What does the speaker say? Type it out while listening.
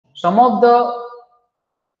some of the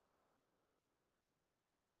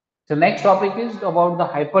next topic is about the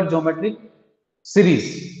hypergeometric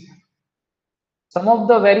series. Some of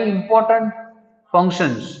the very important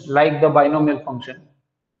functions like the binomial function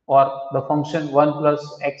or the function 1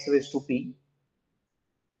 plus x raised to p,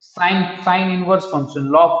 sine inverse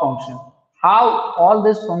function, log function, how all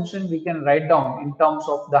this function we can write down in terms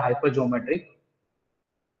of the hypergeometric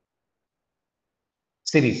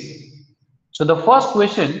series. So the first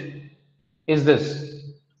question is this: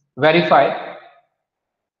 verify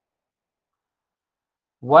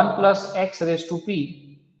 1 plus x raised to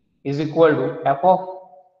p is equal to f of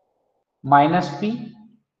minus p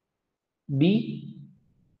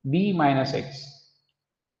b minus x.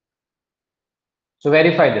 So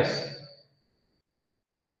verify this.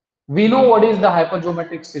 We know what is the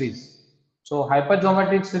hypergeometric series. So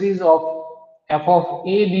hypergeometric series of f of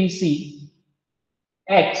a b c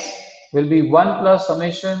x will be 1 plus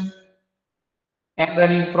summation n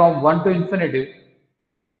running from 1 to infinity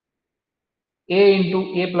a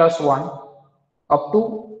into a plus 1 up to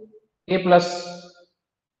a plus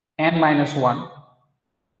n minus 1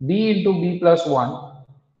 b into b plus 1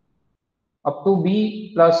 up to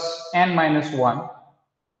b plus n minus 1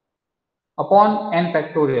 upon n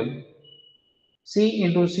factorial c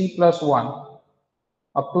into c plus 1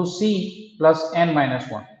 up to c plus n minus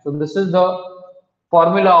 1. So this is the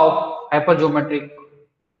formula of hypergeometric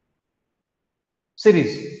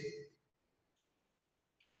series,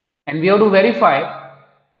 and we have to verify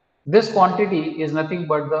this quantity is nothing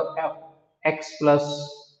but the x plus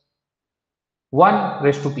 1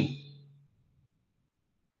 raised to p.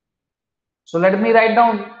 So let me write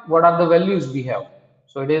down what are the values we have.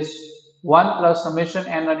 So it is 1 plus summation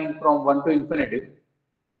n running from 1 to infinity.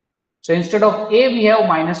 So instead of a we have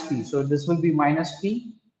minus p, so this will be minus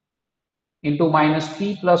p into minus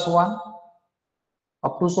p plus 1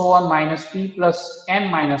 up to so on minus p plus n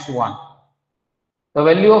minus 1. The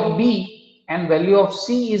value of b and value of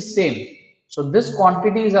c is same, so this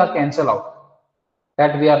quantities are cancelled out,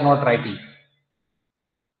 that we are not writing.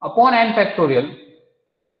 Upon n factorial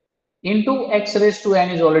into x raised to n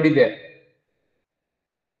is already there.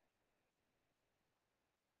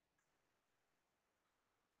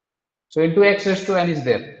 So into x raised to n is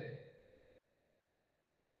there.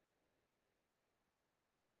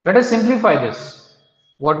 Let us simplify this,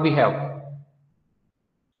 what we have.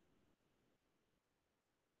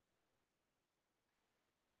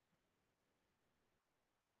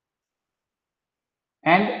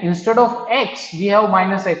 And instead of x, we have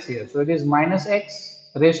minus x here. So it is minus x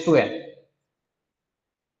raised to n.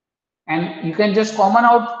 And you can just common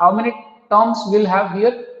out how many terms we'll have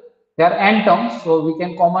here. There are n terms, so we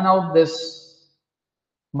can common out this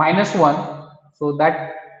minus 1. So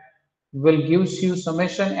that will gives you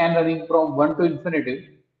summation n running from 1 to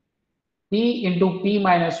infinity p into p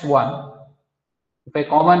minus 1. If I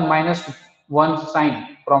common minus 1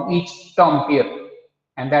 sign from each term here,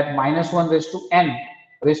 and that minus 1 raised to n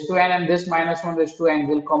and this minus 1 raised to n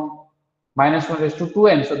will come minus 1 raised to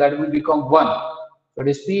 2n, so that will become 1. So it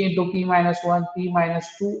is p into p minus 1, p minus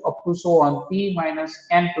 2 up to so on p minus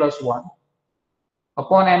n plus 1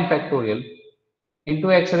 upon n factorial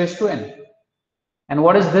into x raised to n. And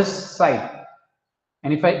what is this side?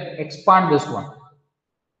 And if I expand this one,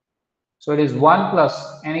 so it is 1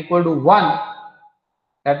 plus n equal to 1.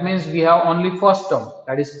 That means we have only first term,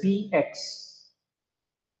 that is px.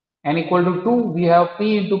 N equal to 2, we have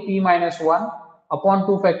p into p minus 1 upon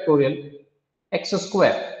 2 factorial x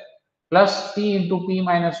square plus p into p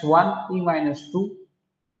minus 1, p minus 2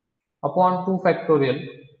 upon 2 factorial,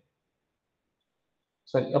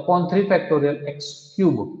 upon 3 factorial x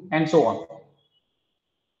cube, and so on.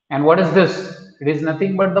 And what is this? It is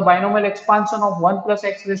nothing but the binomial expansion of 1 plus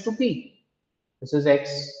x raised to p. This is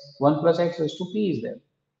x, 1 plus x raised to p is there.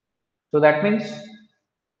 So that means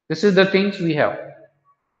this is the things we have.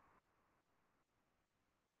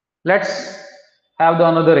 Let's have the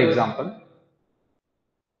another example.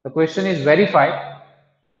 The question is verify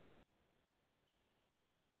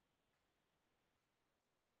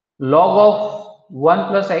log of 1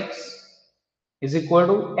 plus x is equal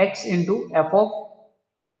to x into f of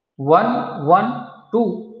 1, 1,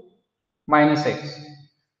 2 minus x.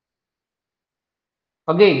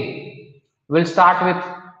 Again, we'll start with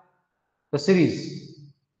the series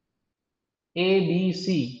a, b,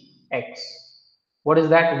 c, x. What is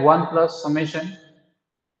that? 1 plus summation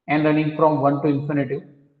n running from 1 to infinity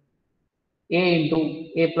a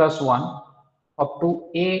into a plus 1 up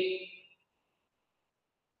to a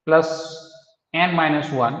plus n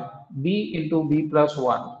minus 1 b into b plus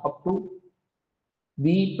 1 up to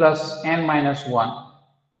b plus n minus 1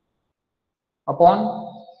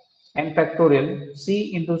 upon n factorial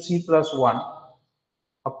c into c plus 1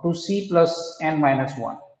 up to c plus n minus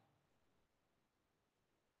 1.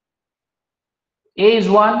 A is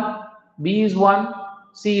 1, B is 1,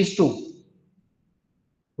 C is 2.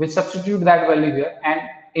 We substitute that value here and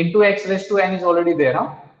into x raised to n is already there.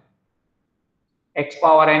 Huh? X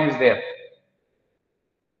power n is there.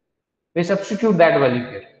 We substitute that value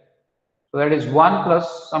here. So that is 1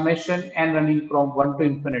 plus summation n running from 1 to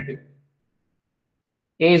infinity.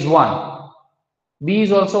 A is 1. B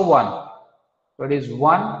is also 1. So it is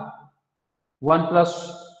 1, 1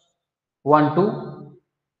 plus 1, 2,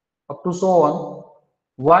 up to so on.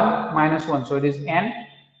 1 minus 1. So it is n.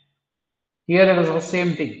 Here it is the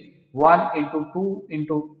same thing. 1 into 2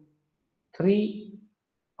 into 3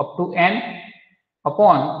 up to n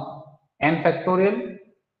upon n factorial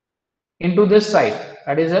into this side.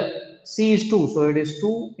 That is a c is 2. So it is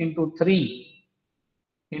 2 into 3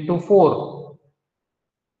 into 4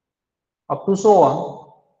 up to so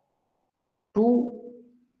on. 2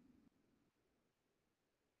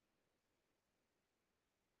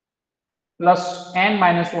 plus n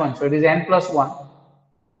minus 1. So it is n plus 1.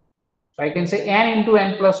 So I can say n into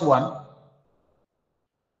n plus 1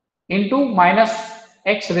 into minus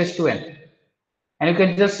x raised to n. And you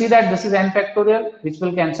can just see that this is n factorial, which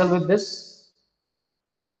will cancel with this.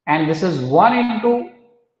 And this is 1 into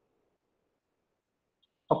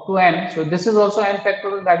up to n. So this is also n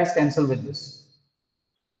factorial, that is cancelled with this.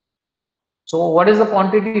 So what is the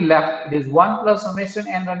quantity left? It is 1 plus summation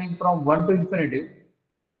n running from 1 to infinity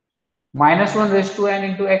minus 1 raised to n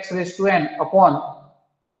into x raised to n upon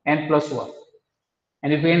n plus 1.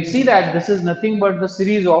 And if you can see that this is nothing but the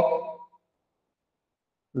series of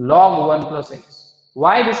log 1 plus x.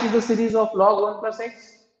 Why this is the series of log 1 plus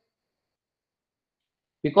x?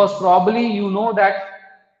 Because probably you know that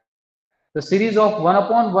the series of 1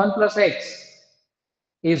 upon 1 plus x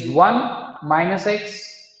is 1 minus x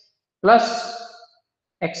plus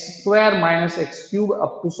x square minus x cube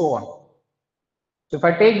up to so on. So if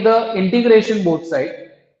I take the integration both sides,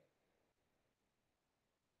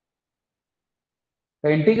 the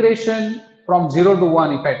integration from 0 to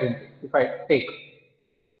 1 if I take.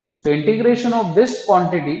 So integration of this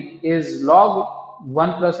quantity is log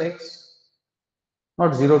 1 plus x,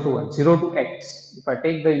 not 0 to 1, 0 to x. If I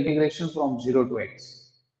take the integration from 0 to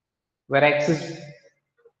x, where x is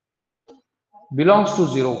belongs to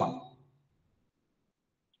 0, 1.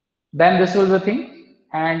 Then this was the thing.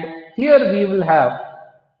 And here we will have,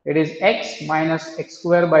 it is x minus x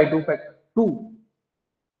square by 2 factor 2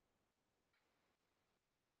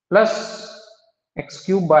 plus x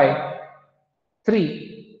cube by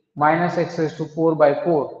 3 minus x raised to 4 by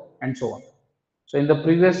 4 and so on. So in the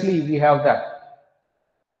previously we have that.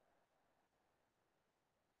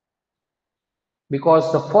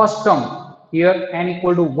 Because the first term here n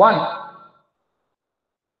equal to 1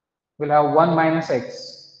 will have 1 minus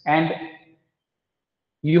x and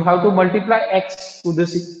you have to multiply x to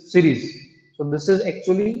this series. So this is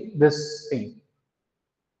actually this thing.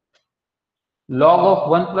 Log of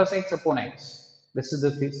 1 plus x upon x. This is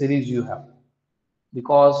the series you have.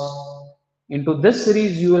 Because into this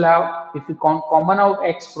series you will have, if you common out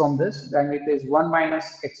x from this, then it is 1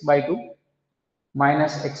 minus x by 2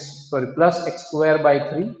 minus x, sorry, plus x square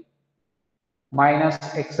by 3 minus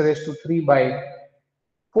x raised to 3 by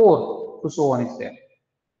 4 to so on is there.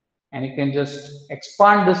 And you can just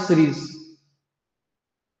expand this series,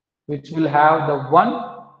 which will have the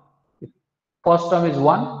 1, first term is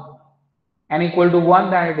 1, n equal to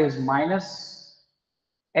 1, then it is minus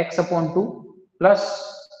x upon 2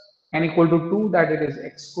 plus n equal to 2, that it is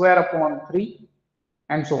x square upon 3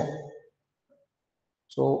 and so on.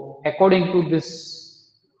 So according to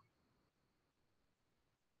this,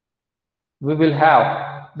 we will have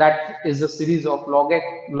that is the series of log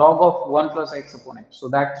of 1 plus x upon x. So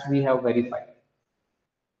that we have verified.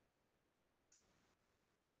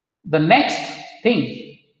 The next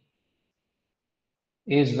thing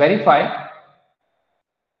is verify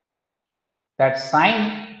that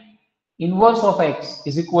sine inverse of x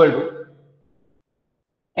is equal to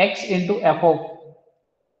x into f of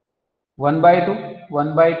 1 by 2,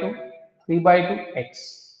 1 by 2, 3 by 2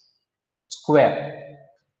 x square.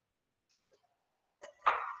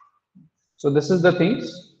 So this is the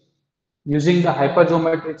things. Using the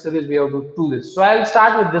hypergeometric series, we have to do this. So I'll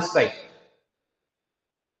start with this side.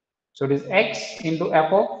 So it is x into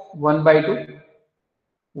f of 1 by 2,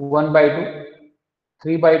 1 by 2,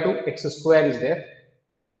 3 by 2, x square is there.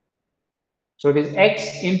 So it is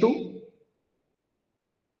x into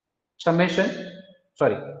summation,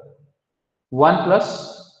 sorry, 1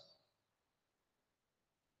 plus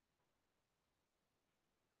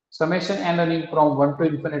summation n running from 1 to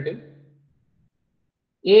infinity,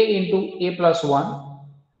 a into a plus 1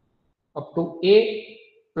 up to a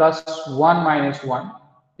plus 1 minus 1,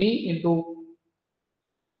 b into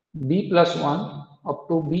b plus 1 up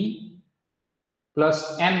to b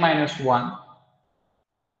plus n minus 1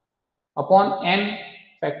 upon n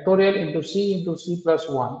factorial into c plus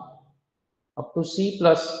 1 up to c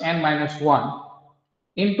plus n minus 1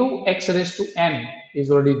 into x raised to n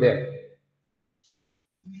is already there.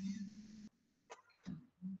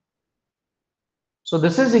 So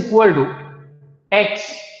this is equal to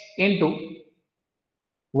x into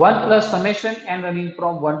 1 plus summation n running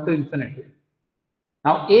from 1 to infinity.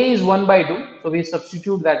 Now a is 1 by 2, so we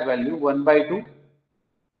substitute that value 1 by 2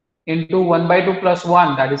 into 1 by 2 plus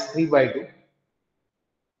 1, that is 3 by 2.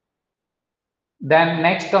 Then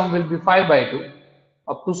next term will be 5 by 2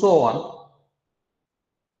 up to so on.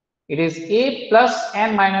 It is a plus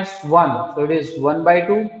n minus 1, so it is 1 by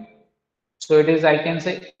 2, so it is, I can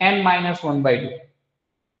say, n minus 1 by 2.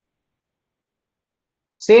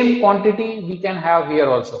 Same quantity we can have here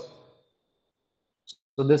also.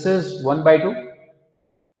 So this is 1 by 2,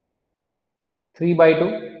 3 by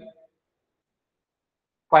 2,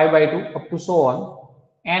 5 by 2 up to so on,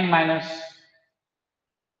 n minus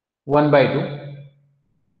 1 by 2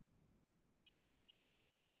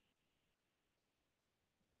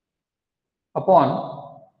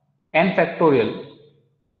 upon n factorial.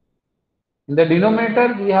 In the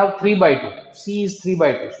denominator we have 3 by 2, c is 3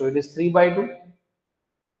 by 2, so it is 3 by 2,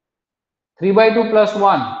 3 by 2 plus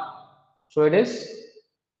 1, so it is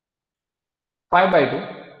 5 by 2.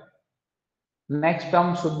 Next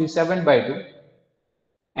term should be 7 by 2,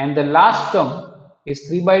 and the last term is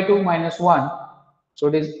 3 by 2 minus 1, so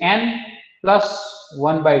it is n plus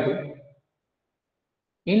 1 by 2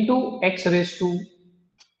 into x raised to,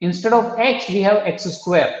 instead of x we have x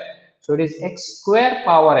square, so it is x square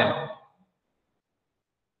power n.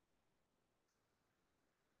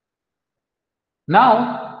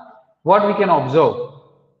 Now what we can observe?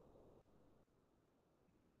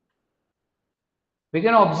 We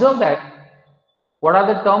can observe that what are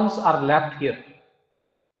the terms are left here,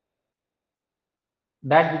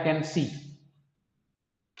 that we can see.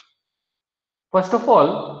 First of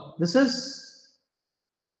all, this is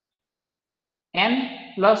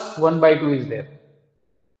n plus 1 by 2 is there.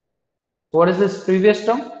 What is this previous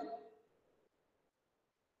term?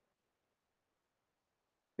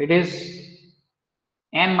 It is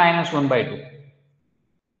n minus 1 by 2,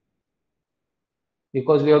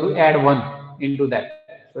 because we have to add 1 into that.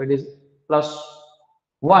 So it is plus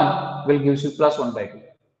 1 will gives you plus 1 by 2.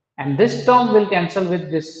 And this term will cancel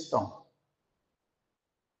with this term.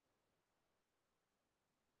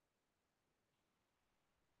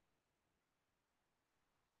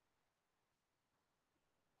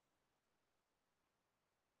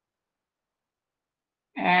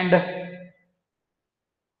 And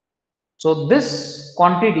so this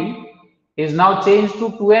quantity is now changed to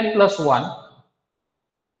 2n plus 1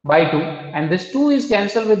 by 2, and this 2 is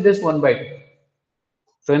cancelled with this 1 by 2.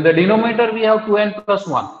 So in the denominator we have 2n plus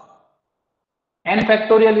 1. N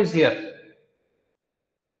factorial is here.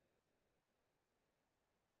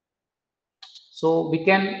 So we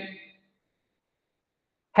can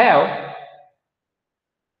have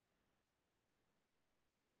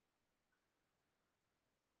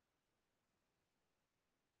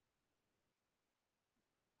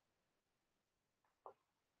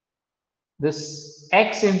this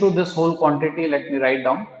x into this whole quantity. Let me write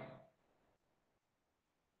down.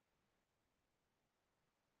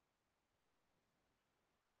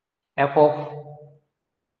 F of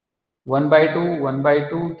 1 by 2, 1 by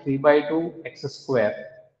 2, 3 by 2, x square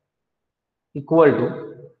equal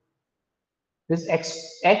to this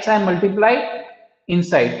x I multiply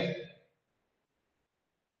inside.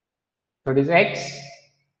 So it is x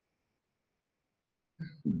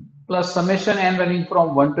plus summation n running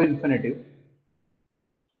from 1 to infinity.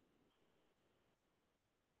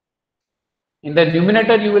 In the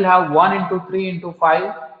numerator you will have 1 into 3 into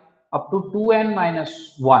 5 up to 2n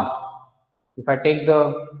minus 1. If I take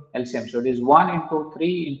the LCM, so it is 1 into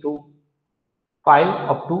 3 into 5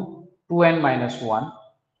 up to 2n minus 1.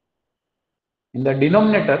 In the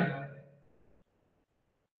denominator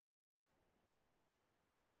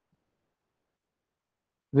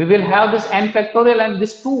we will have this n factorial, and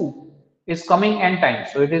this 2 is coming n times.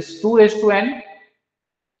 So it is 2 raised to n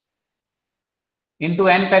into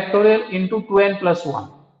n factorial into 2n plus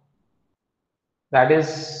 1. That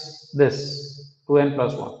is this 2n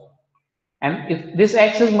plus 1. And if this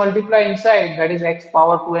x is multiplied inside, that is x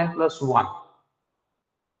power 2n plus 1.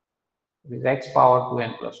 It is x power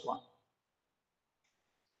 2n plus 1.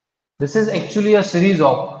 This is actually a series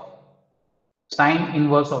of sine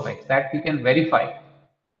inverse of x that we can verify.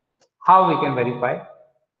 How we can verify?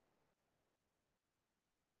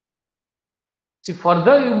 See,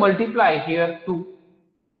 further you multiply here 2,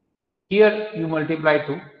 here you multiply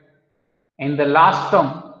 2, in the last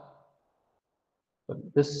term, so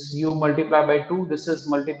this you multiply by 2, this is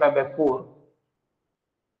multiplied by 4,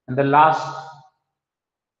 and the last,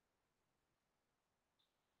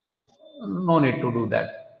 no need to do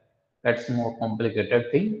that. That's more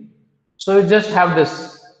complicated thing. So you just have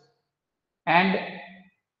this, and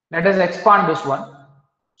let us expand this one.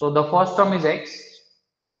 So the first term is x,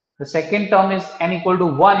 the second term is n equal to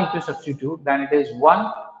 1. If you substitute, then it is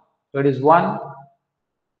 1. So it is 1,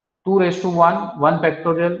 2 raised to 1, 1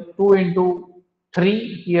 factorial, 2 into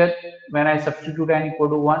 3 here, when I substitute n equal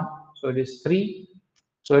to 1, so it is 3.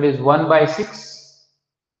 So it is 1 by 6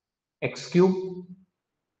 x cube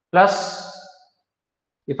plus,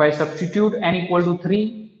 if I substitute n equal to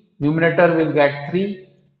 3, numerator will get 3,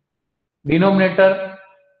 denominator,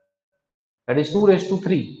 that is 2 raised to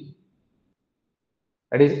 3,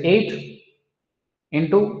 that is 8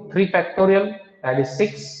 into 3 factorial, that is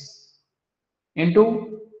 6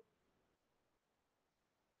 into,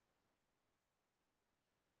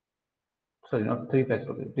 sorry, not 3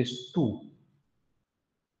 factorial, it is 2,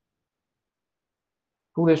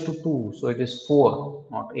 2 raised to 2, so it is 4,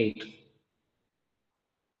 not 8.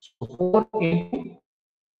 So 4 into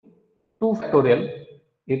 2 factorial,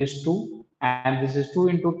 it is 2, and this is 2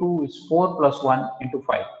 into 2 is 4 plus 1 into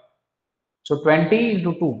 5. So 20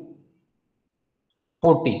 into 2,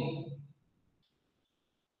 40,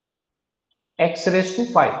 x raised to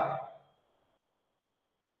 5,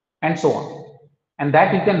 and so on. And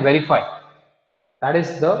that you can verify. That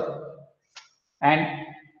is the, and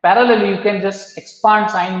parallelly you can just expand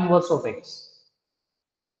sine inverse of x.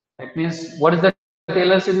 That means what is the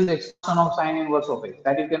Taylor series expansion of sine inverse of x?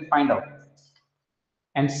 That you can find out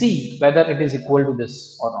and see whether it is equal to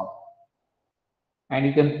this or not. And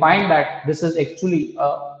you can find that this is actually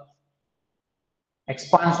a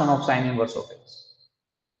expansion of sine inverse of x.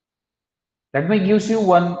 Let me give you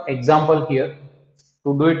one example here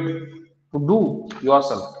to do it, to do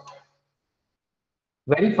yourself.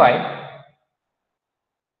 Verify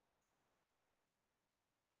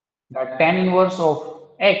that tan inverse of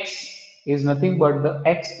x is nothing but the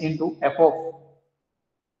x into f of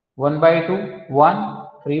 1 by 2, 1,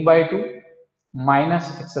 3 by 2 minus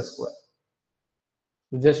x square.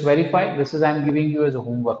 You just verify. This is I am giving you as a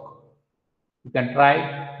homework. You can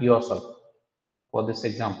try yourself for this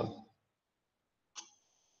example.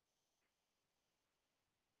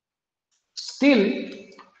 Still,